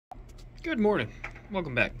Good morning.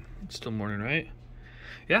 Welcome back. It's still morning, right?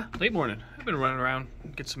 Yeah, late morning. I've been running around,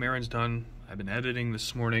 get some errands done. I've been editing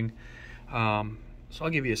this morning. So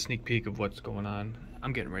I'll give you a sneak peek of what's going on.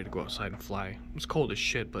 I'm getting ready to go outside and fly. It's cold as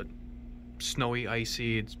shit, but snowy,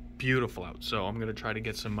 icy. It's beautiful out. So I'm going to try to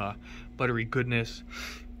get some buttery goodness.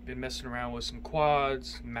 Been messing around with some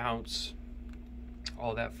quads, mounts,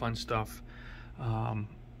 all that fun stuff. I'm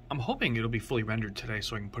hoping it'll be fully rendered today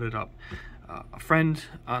so I can put it up. A friend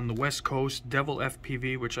on the West Coast, Devil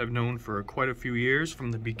FPV, which I've known for quite a few years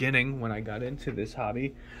from the beginning when I got into this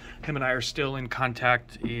hobby. Him and I are still in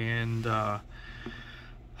contact, and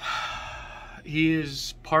he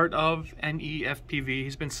is part of NEFPV.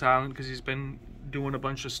 He's been silent because he's been doing a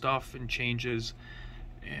bunch of stuff and changes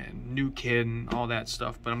and new kid and all that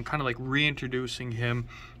stuff, but I'm kind of like reintroducing him,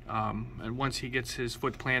 and once he gets his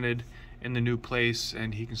foot planted in the new place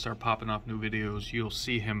and he can start popping off new videos, you'll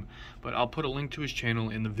see him. But I'll put a link to his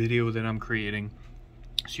channel in the video that I'm creating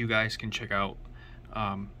so you guys can check out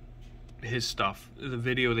his stuff. The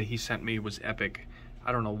video that he sent me was epic.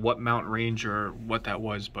 I don't know what mountain range or what that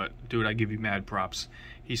was, but dude, I give you mad props.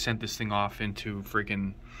 He sent this thing off into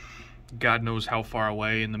freaking God knows how far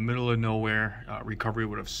away in the middle of nowhere. Recovery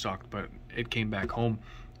would have sucked, but it came back home.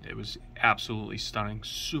 It was absolutely stunning.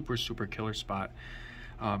 Super killer spot.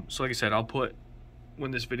 So like I said, I'll put,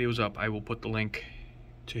 when this video's up, I will put the link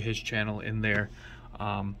to his channel in there,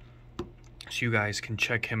 so you guys can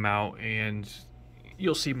check him out and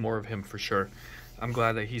you'll see more of him for sure. I'm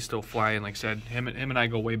glad that he's still flying. Like I said, him and I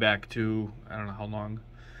go way back to, I don't know how long.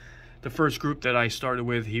 The first group that I started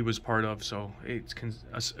with, he was part of, so it's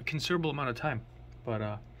a considerable amount of time.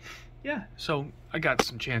 But yeah, so I got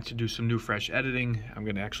some chance to do some new fresh editing. I'm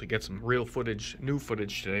gonna actually get some real footage, new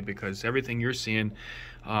footage today, because everything you're seeing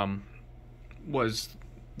was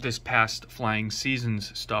this past flying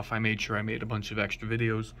seasons stuff. I made sure I made a bunch of extra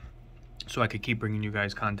videos so I could keep bringing you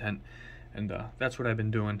guys content, and that's what I've been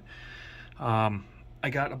doing. I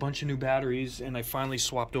got a bunch of new batteries, and I finally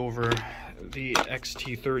swapped over the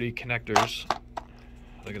XT30 connectors.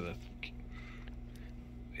 Look at that.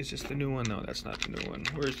 Is this the new one? No, that's not the new one.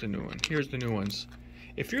 Where's the new one? Here's the new ones.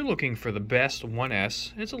 If you're looking for the best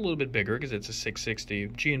 1S, it's a little bit bigger because it's a 660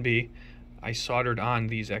 G&B. I soldered on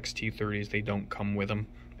these XT30s. They don't come with them,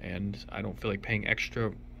 and I don't feel like paying extra.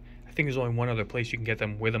 I think there's only one other place you can get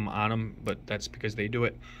them with them on them, but that's because they do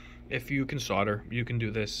it. If you can solder, you can do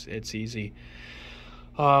this. It's easy.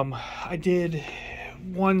 I did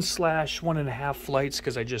 1/1.5 flights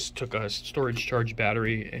because I just took a storage charge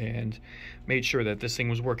battery and made sure that this thing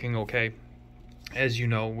was working okay. As you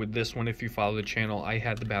know, with this one, if you follow the channel, I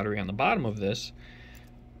had the battery on the bottom of this,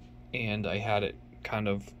 and I had it kind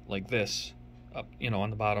of like this up, on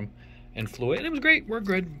the bottom, and flew it, and it was great. We're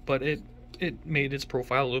good, but it made its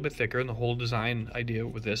profile a little bit thicker, and the whole design idea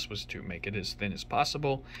with this was to make it as thin as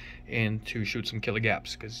possible and to shoot some killer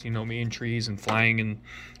gaps, because you know me and trees and flying and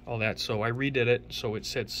all that. So I redid it so it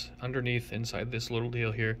sits underneath inside this little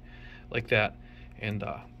deal here like that, and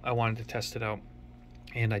I wanted to test it out,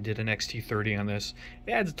 and I did an XT30 on this.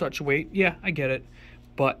 It adds a touch of weight, yeah, I get it,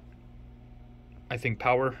 but I think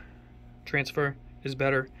power transfer is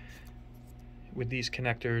better with these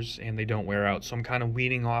connectors, and they don't wear out. So I'm kind of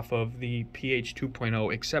weaning off of the PH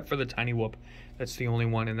 2.0, except for the Tiny Whoop. That's the only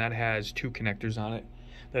one, and that has two connectors on it.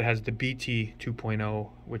 That has the BT 2.0,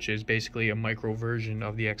 which is basically a micro version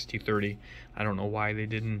of the XT30. I don't know why they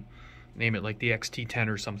didn't name it like the XT10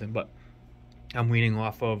 or something, but I'm weaning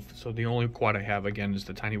off of, so the only quad I have again is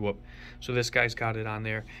the Tiny Whoop. So this guy's got it on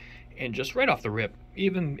there, and just right off the rip,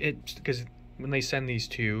 even it, because when they send these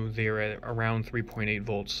to you, they're at around 3.8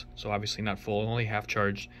 volts, so obviously not full, only half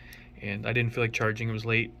charged, and I didn't feel like charging. It was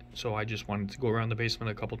late, so I just wanted to go around the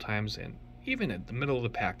basement a couple times, and even at the middle of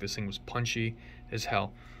the pack, this thing was punchy as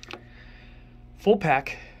hell. Full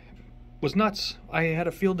pack was nuts. I had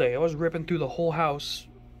a field day. I was ripping through the whole house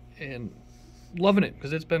and loving it,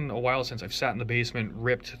 because it's been a while since I've sat in the basement,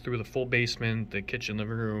 ripped through the full basement, the kitchen,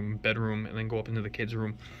 living room, bedroom, and then go up into the kids'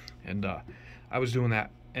 room, and I was doing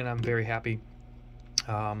that, and I'm very happy.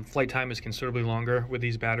 Flight time is considerably longer with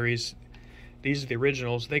these batteries. These are the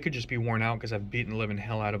originals. They could just be worn out because I've beaten the living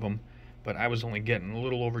hell out of them, but I was only getting a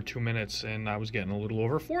little over 2 minutes, and I was getting a little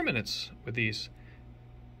over 4 minutes with these.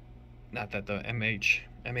 Not that the MAH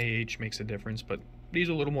makes a difference, but these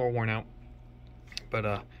are a little more worn out. But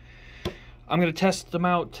I'm gonna test them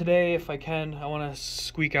out today if I can. I want to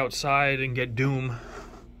squeak outside and get Doom.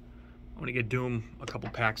 I want to get Doom a couple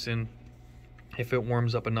packs in, if it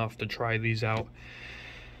warms up enough to try these out.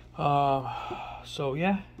 So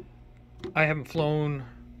yeah, I haven't flown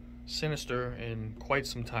Sinister in quite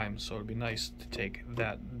some time, so it'd be nice to take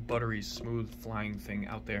that buttery smooth flying thing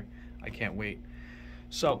out there. I can't wait.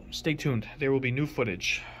 So stay tuned, there will be new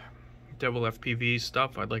footage. Devil FPV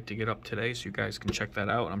stuff I'd like to get up today, so you guys can check that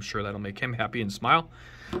out. I'm sure that'll make him happy and smile.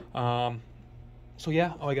 So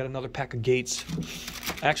yeah, I got another pack of gates.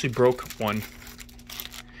 I actually broke one.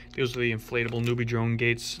 Those are the inflatable Newbie drone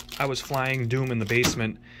gates. I was flying Doom in the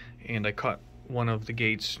basement, and I cut one of the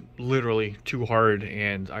gates literally too hard,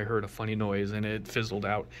 and I heard a funny noise, and it fizzled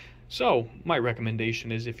out. So my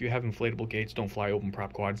recommendation is, if you have inflatable gates, don't fly open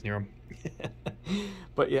prop quads near them.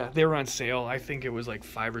 But yeah, they were on sale. I think it was like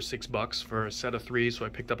 $5 or $6 for a set of 3, so I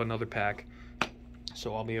picked up another pack.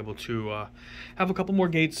 So I'll be able to have a couple more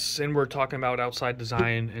gates, and we're talking about outside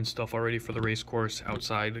design and stuff already for the race course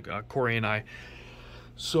outside, Corey and I.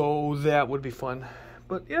 So that would be fun.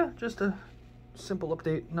 But yeah, just a simple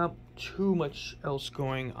update. Not too much else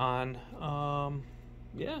going on.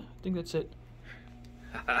 Yeah, I think that's it.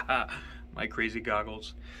 My crazy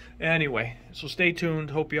goggles. Anyway, so stay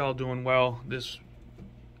tuned. Hope y'all doing well. This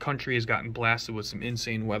country has gotten blasted with some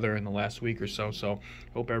insane weather in the last week or so. So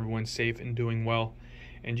hope everyone's safe and doing well.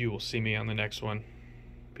 And you will see me on the next one.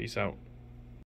 Peace out.